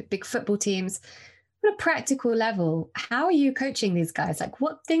big football teams. On a practical level, how are you coaching these guys? Like,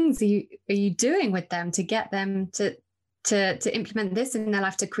 what things are you doing with them to get them to implement this in their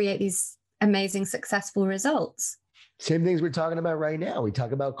life, to create these amazing, successful results? Same things we're talking about right now. We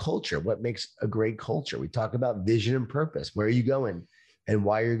talk about culture. What makes a great culture? We talk about vision and purpose. Where are you going and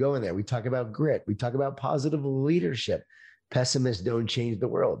why you're going there? We talk about grit. We talk about positive leadership. Pessimists don't change the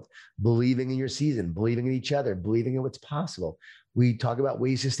world. Believing in your season, believing in each other, believing in what's possible. We talk about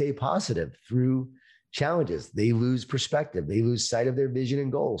ways to stay positive through challenges. They lose perspective. They lose sight of their vision and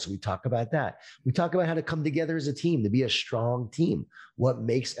goals. We talk about that. We talk about how to come together as a team, to be a strong team. What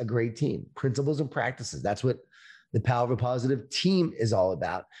makes a great team? Principles and practices. That's what the power of a positive team is all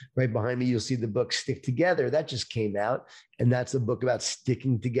about. Right behind me, you'll see the book Stick Together. That just came out. And that's a book about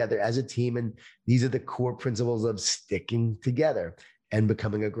sticking together as a team. And these are the core principles of sticking together and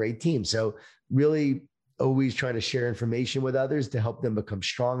becoming a great team. So really always trying to share information with others to help them become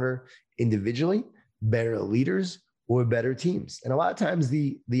stronger individually, better leaders, or better teams. And a lot of times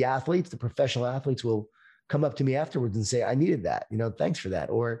the athletes, the professional athletes, will come up to me afterwards and say, I needed that, thanks for that.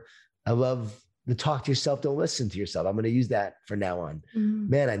 Or I love the talk to yourself, don't listen to yourself. I'm going to use that from now on.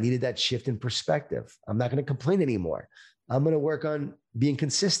 Man, I needed that shift in perspective. I'm not going to complain anymore. I'm going to work on being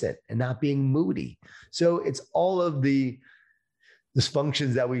consistent and not being moody. So it's all of the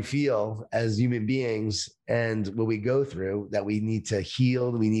dysfunctions that we feel as human beings and what we go through that we need to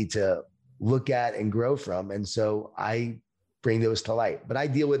heal, we need to look at and grow from. And so I bring those to light, but I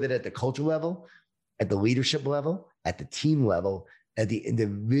deal with it at the cultural level, at the leadership level, at the team level, at the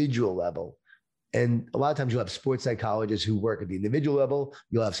individual level. And a lot of times you'll have sports psychologists who work at the individual level.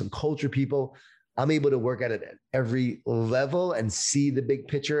 You'll have some culture people. I'm able to work at it at every level and see the big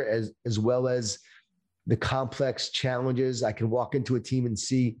picture as well as the complex challenges. I can walk into a team and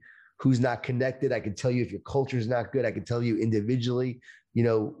see who's not connected. I can tell you if your culture is not good. I can tell you individually,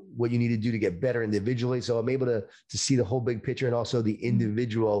 what you need to do to get better individually. So I'm able to see the whole big picture and also the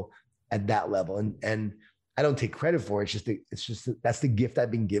individual at that level. And I don't take credit for it. It's just that's the gift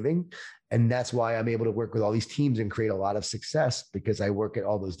I've been giving. And that's why I'm able to work with all these teams and create a lot of success, because I work at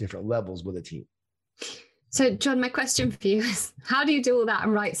all those different levels with a team. So John, my question for you is, how do you do all that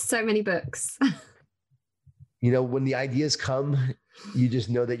and write so many books? When the ideas come, you just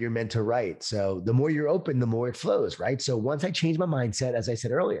know that you're meant to write. So the more you're open, the more it flows, right? So once I changed my mindset, as I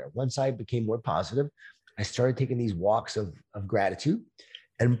said earlier, once I became more positive, I started taking these walks of gratitude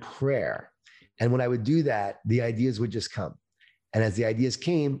and prayer. And when I would do that, the ideas would just come. And as the ideas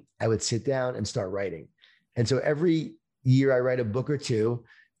came, I would sit down and start writing. And so every year I write a book or two.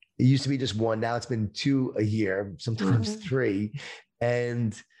 It used to be just one. Now it's been 2 a year, sometimes 3.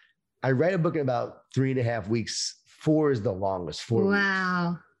 And I write a book in about 3.5 weeks. 4 is the longest, 4 weeks.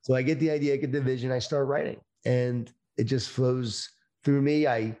 Wow. So I get the idea, I get the vision, I start writing, and it just flows through me.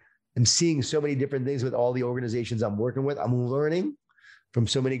 I am seeing so many different things with all the organizations I'm working with. I'm learning from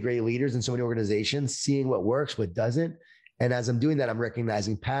so many great leaders and so many organizations, seeing what works, what doesn't. And as I'm doing that, I'm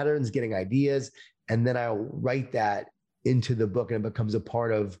recognizing patterns, getting ideas, and then I'll write that into the book, and it becomes a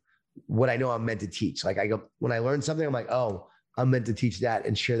part of what I know I'm meant to teach. Like I go, when I learn something, I'm like, oh, I'm meant to teach that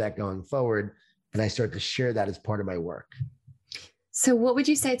and share that going forward. And I start to share that as part of my work. So what would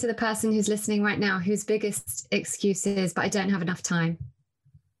you say to the person who's listening right now, whose biggest excuse is, but I don't have enough time?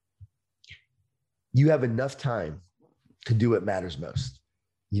 You have enough time to do what matters most.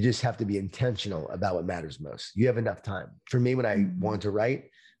 You just have to be intentional about what matters most. You have enough time. For me, when I wanted to write,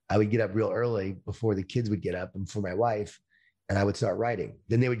 I would get up real early before the kids would get up and for my wife, and I would start writing.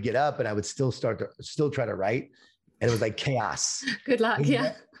 Then they would get up and I would still try to write. And it was like chaos. Good luck.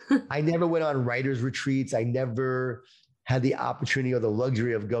 Yeah. I never went on writers' retreats. I never had the opportunity or the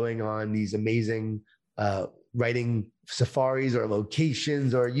luxury of going on these amazing writing safaris or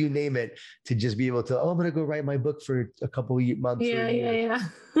locations or you name it, to just be able to, I'm going to go write my book for a couple of months. Yeah.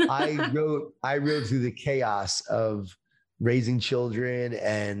 I wrote through the chaos of raising children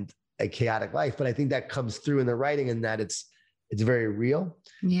and a chaotic life. But I think that comes through in the writing, and that it's very real.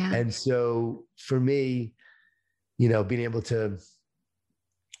 Yeah. And so for me, being able to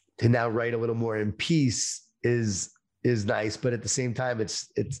now write a little more in peace is nice. But at the same time,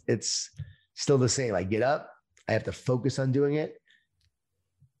 it's still the same. I get up, I have to focus on doing it.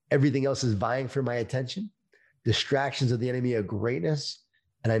 Everything else is vying for my attention. Distractions are the enemy of greatness.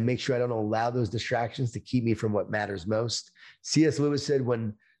 And I make sure I don't allow those distractions to keep me from what matters most. C.S. Lewis said,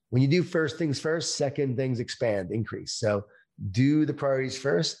 when you do first things first, second things expand, increase. So do the priorities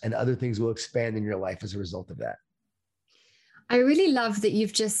first, and other things will expand in your life as a result of that. I really love that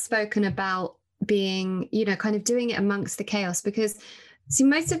you've just spoken about being, kind of doing it amongst the chaos, because see,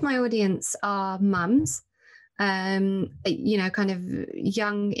 most of my audience are mums, kind of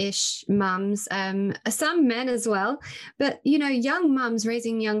young-ish mums, some men as well. But, young mums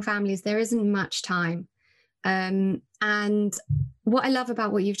raising young families, there isn't much time. And what I love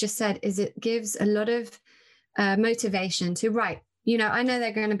about what you've just said is it gives a lot of motivation to write. I know there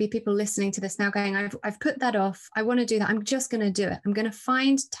are going to be people listening to this now going, I've put that off. I want to do that. I'm just going to do it. I'm going to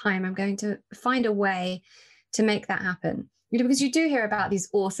find time. I'm going to find a way to make that happen. Because you do hear about these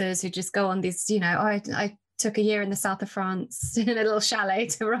authors who just go on these, I took a year in the south of France in a little chalet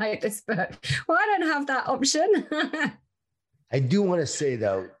to write this book. Well, I don't have that option. I do want to say,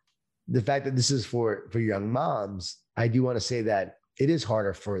 though, the fact that this is for young moms, I do want to say that it is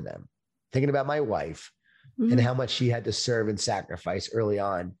harder for them. Thinking about my wife, and how much she had to serve and sacrifice early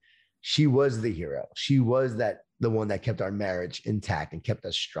on. She was the hero. She was the one that kept our marriage intact and kept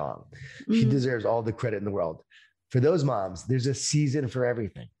us strong. She deserves all the credit in the world. For those moms, there's a season for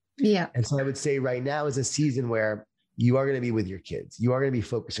everything. Yeah. And so I would say right now is a season where you are going to be with your kids. You are going to be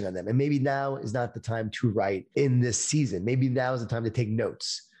focusing on them. And maybe now is not the time to write in this season. Maybe now is the time to take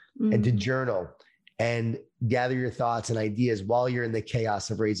notes and to journal and gather your thoughts and ideas while you're in the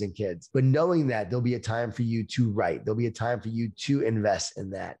chaos of raising kids. But knowing that there'll be a time for you to write, there'll be a time for you to invest in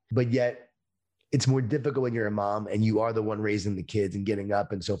that. But yet it's more difficult when you're a mom and you are the one raising the kids and getting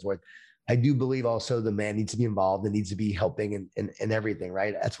up and so forth. I do believe also the man needs to be involved and needs to be helping in everything,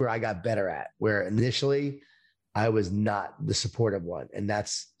 right? That's where I got better at, where initially I was not the supportive one. And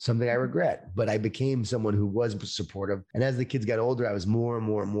that's something I regret, but I became someone who was supportive. And as the kids got older, I was more and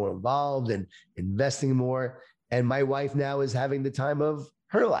more and more involved and investing more. And my wife now is having the time of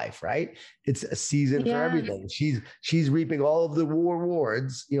her life, right? It's a season for everything. She's reaping all of the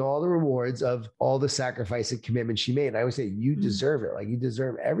rewards, all the rewards of all the sacrifice and commitment she made. And I always say, you deserve it. Like you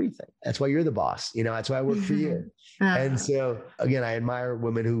deserve everything. That's why you're the boss. That's why I work for you. And so again, I admire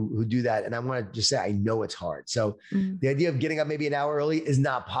women who do that. And I want to just say, I know it's hard. So the idea of getting up maybe an hour early is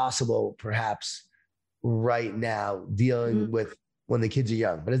not possible, perhaps right now, dealing with when the kids are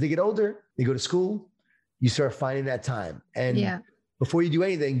young. But as they get older, they go to school, you start finding that time. And before you do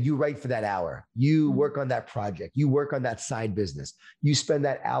anything, you write for that hour. You work on that project. You work on that side business. You spend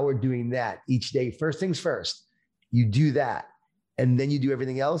that hour doing that each day. First things first, you do that. And then you do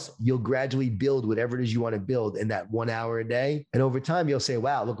everything else. You'll gradually build whatever it is you want to build in that 1 hour a day. And over time, you'll say,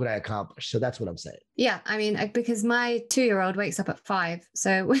 wow, look what I accomplished. So that's what I'm saying. Yeah. I mean, because my 2-year-old wakes up at 5.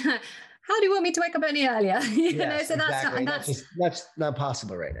 So how do you want me to wake up any earlier? So that's not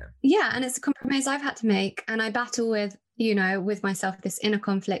possible right now. Yeah. And it's a compromise I've had to make. And I battle with, with myself, this inner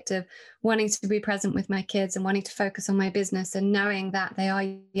conflict of wanting to be present with my kids and wanting to focus on my business and knowing that they are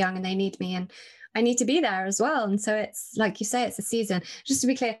young and they need me and I need to be there as well. And so it's like you say, it's a season. Just to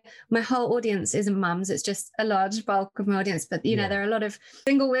be clear, my whole audience isn't mums. It's just a large bulk of my audience. But, there are a lot of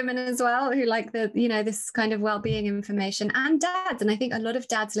single women as well who like this kind of well-being information, and dads. And I think a lot of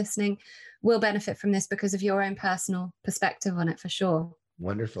dads listening will benefit from this because of your own personal perspective on it for sure.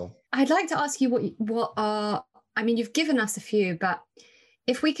 Wonderful. I'd like to ask you you've given us a few, but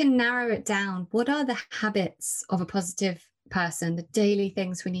if we can narrow it down, what are the habits of a positive person, the daily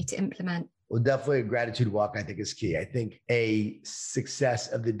things we need to implement? Well, definitely a gratitude walk, I think, is key. I think a success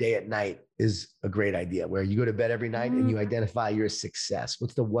of the day at night is a great idea, where you go to bed every night and you identify your success.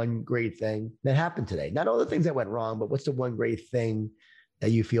 What's the one great thing that happened today? Not all the things that went wrong, but what's the one great thing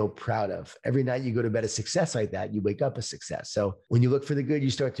that you feel proud of? Every night you go to bed a success like that, you wake up a success. So when you look for the good, you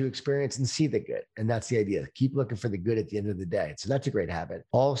start to experience and see the good. And that's the idea. Keep looking for the good at the end of the day. So that's a great habit.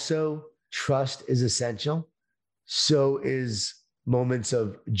 Also, trust is essential. So is moments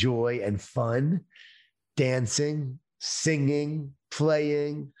of joy and fun, dancing, singing,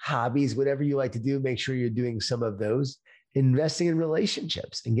 playing, hobbies, whatever you like to do, make sure you're doing some of those. Investing in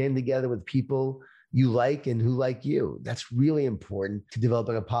relationships and getting together with people you like and who like you. That's really important to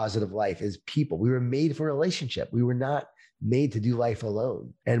developing a positive life as people. We were made for a relationship. We were not made to do life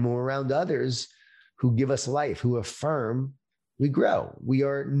alone. And when we're around others who give us life, who affirm, we grow. We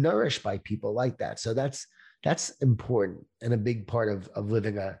are nourished by people like that. So that's important and a big part of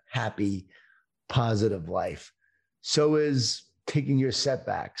living a happy, positive life. So is taking your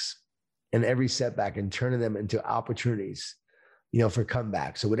setbacks and every setback and turning them into opportunities, for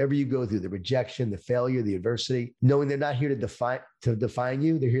comeback. So whatever you go through, the rejection, the failure, the adversity, knowing they're not here to define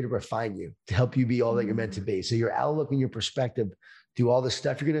you, they're here to refine you, to help you be all that you're meant to be. So your outlook and your perspective through all the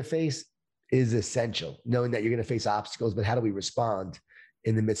stuff you're going to face is essential, knowing that you're going to face obstacles, but how do we respond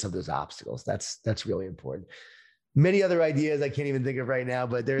in the midst of those obstacles? That's really important. Many other ideas I can't even think of right now,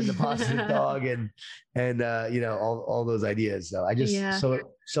 but there's the positive dog and all those ideas. So I just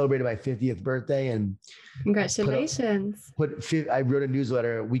celebrated my 50th birthday and congratulations. I wrote a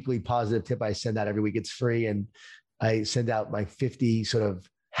newsletter, a weekly positive tip I send out every week. It's free. And I send out my 50 sort of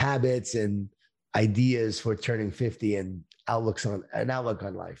habits and ideas for turning 50 and outlook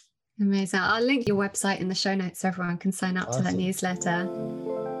on life. Amazing. I'll link your website in the show notes so everyone can sign up to that newsletter.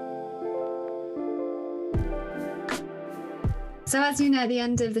 So as you know, at the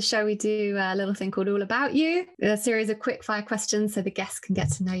end of the show, we do a little thing called All About You, a series of quick fire questions so the guests can get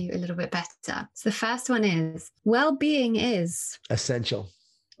to know you a little bit better. So the first one is, well-being is? Essential.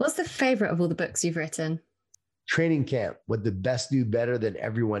 What's the favorite of all the books you've written? Training Camp, What the Best Do Better Than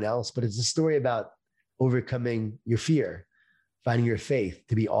Everyone Else. But it's a story about overcoming your fear, finding your faith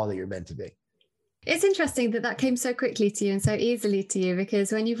to be all that you're meant to be. It's interesting that came so quickly to you and so easily to you,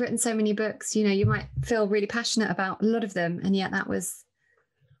 because when you've written so many books, you might feel really passionate about a lot of them. And yet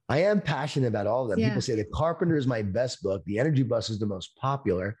I am passionate about all of them. Yeah. People say The Carpenter is my best book. The Energy Bus is the most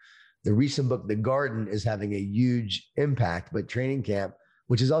popular. The recent book, The Garden, is having a huge impact, but Training Camp,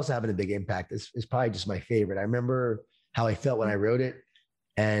 which is also having a big impact, is probably just my favorite. I remember how I felt when I wrote it.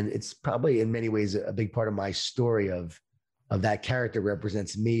 And it's probably in many ways a big part of my story of that character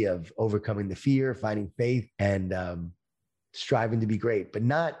represents me, of overcoming the fear, finding faith, and striving to be great, but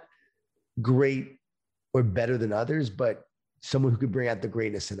not great or better than others, but someone who could bring out the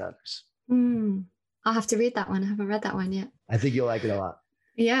greatness in others. I'll have to read that one. I haven't read that one yet. I think you'll like it a lot.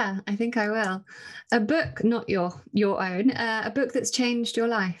 Yeah, I think I will. A book, not your own, a book that's changed your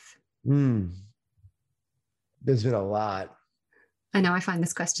life. There's been a lot. I know, I find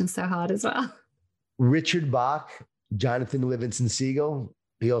this question so hard as well. Richard Bach, Jonathan Livingston Seagull.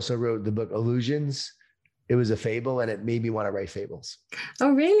 He also wrote the book Illusions. It was a fable and it made me want to write fables.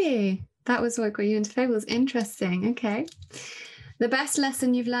 Oh, really? That was what got you into fables. Interesting. Okay. The best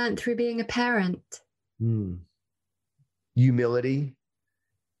lesson you've learned through being a parent? Humility.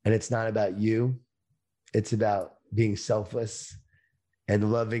 And it's not about you. It's about being selfless and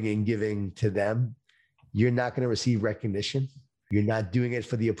loving and giving to them. You're not going to receive recognition. You're not doing it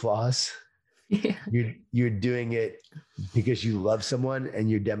for the applause. Yeah. You're doing it because you love someone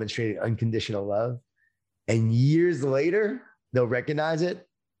and you're demonstrating unconditional love. And years later, they'll recognize it.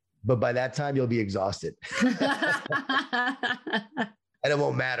 But by that time, you'll be exhausted. And it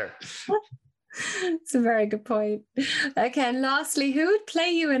won't matter. It's a very good point. Okay. And lastly, who would play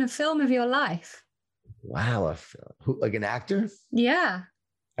you in a film of your life? Wow. Like an actor? Yeah.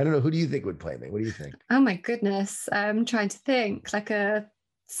 I don't know. Who do you think would play me? What do you think? Oh my goodness. I'm trying to think, like a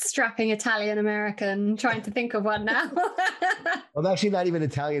strapping Italian American, trying to think of one now. I'm actually not even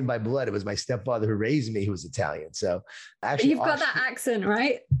Italian by blood. It was my stepfather who raised me who was Italian. So actually, you've got that accent,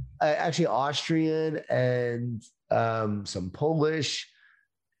 right? Actually Austrian and some Polish,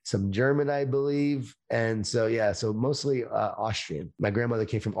 some German, I believe. And so, yeah, so mostly Austrian. My grandmother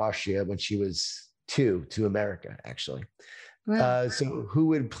came from Austria when she was 2 to America, actually. Wow. So who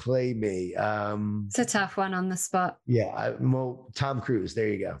would play me? It's a tough one on the spot. Yeah, Tom Cruise. There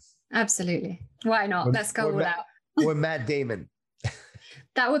you go. Absolutely. Why not? Let's go all out. Or Matt Damon.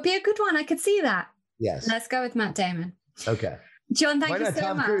 That would be a good one. I could see that. Yes. Let's go with Matt Damon. Okay. John, thank you so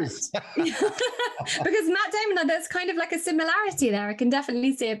Tom much. Cruise? Because Matt Damon, there's kind of like a similarity there. I can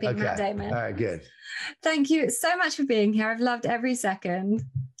definitely see it being Matt Damon. All right, good. Thank you so much for being here. I've loved every second.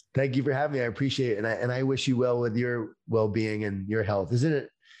 Thank you for having me. I appreciate it. And I wish you well with your well-being and your health. Isn't it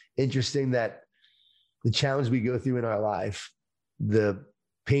interesting that the challenge we go through in our life, the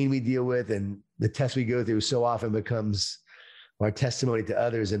pain we deal with and the tests we go through so often becomes our testimony to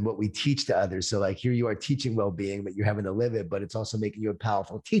others and what we teach to others. So like here you are teaching well-being, but you're having to live it, but it's also making you a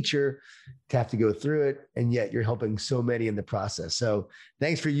powerful teacher to have to go through it. And yet you're helping so many in the process. So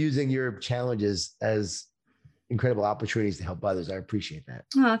thanks for using your challenges as incredible opportunities to help others. I appreciate that.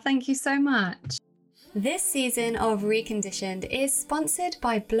 Oh, thank you so much. This season of Reconditioned is sponsored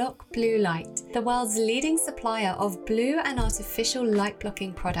by Block Blue Light, the world's leading supplier of blue and artificial light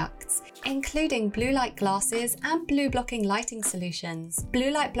blocking products, including blue light glasses and blue blocking lighting solutions.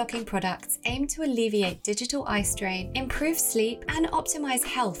 Blue light blocking products aim to alleviate digital eye strain, improve sleep, and optimize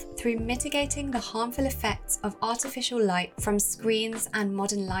health through mitigating the harmful effects of artificial light from screens and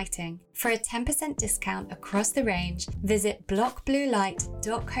modern lighting. For a 10% discount across the range, visit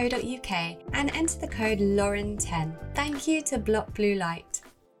blockbluelight.co.uk and enter the code Lauren10. Thank you to Block Blue Light.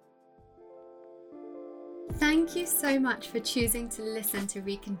 Thank you so much for choosing to listen to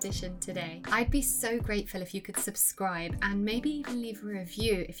Reconditioned today. I'd be so grateful if you could subscribe and maybe even leave a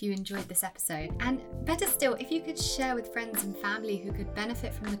review if you enjoyed this episode. And better still, if you could share with friends and family who could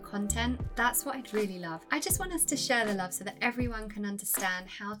benefit from the content, that's what I'd really love. I just want us to share the love so that everyone can understand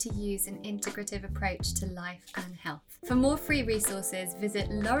how to use an integrative approach to life and health. For more free resources, visit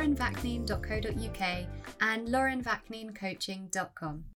laurenvaknine.co.uk and laurenvakninecoaching.com.